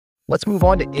Let's move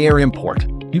on to air import.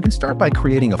 You can start by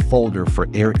creating a folder for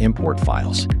air import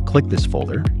files. Click this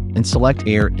folder and select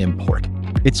air import.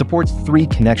 It supports 3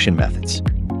 connection methods: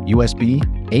 USB,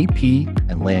 AP,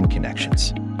 and LAN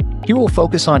connections. Here we'll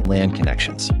focus on LAN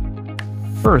connections.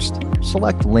 First,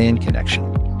 select LAN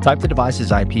connection. Type the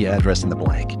device's IP address in the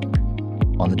blank.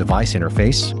 On the device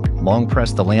interface, long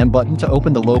press the LAN button to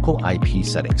open the local IP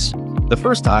settings. The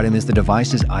first item is the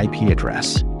device's IP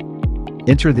address.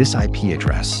 Enter this IP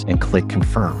address and click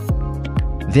Confirm.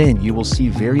 Then you will see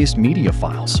various media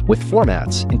files with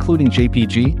formats including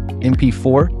JPG,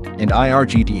 MP4, and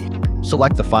IRGD.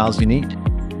 Select the files you need.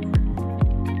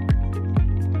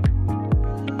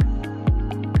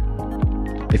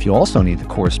 If you also need the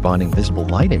corresponding visible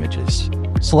light images,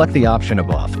 select the option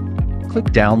above. Click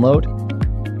Download.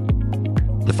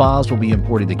 The files will be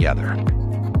imported together.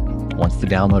 Once the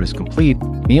download is complete,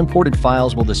 the imported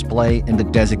files will display in the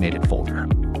designated folder.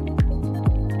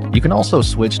 You can also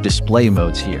switch display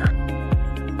modes here.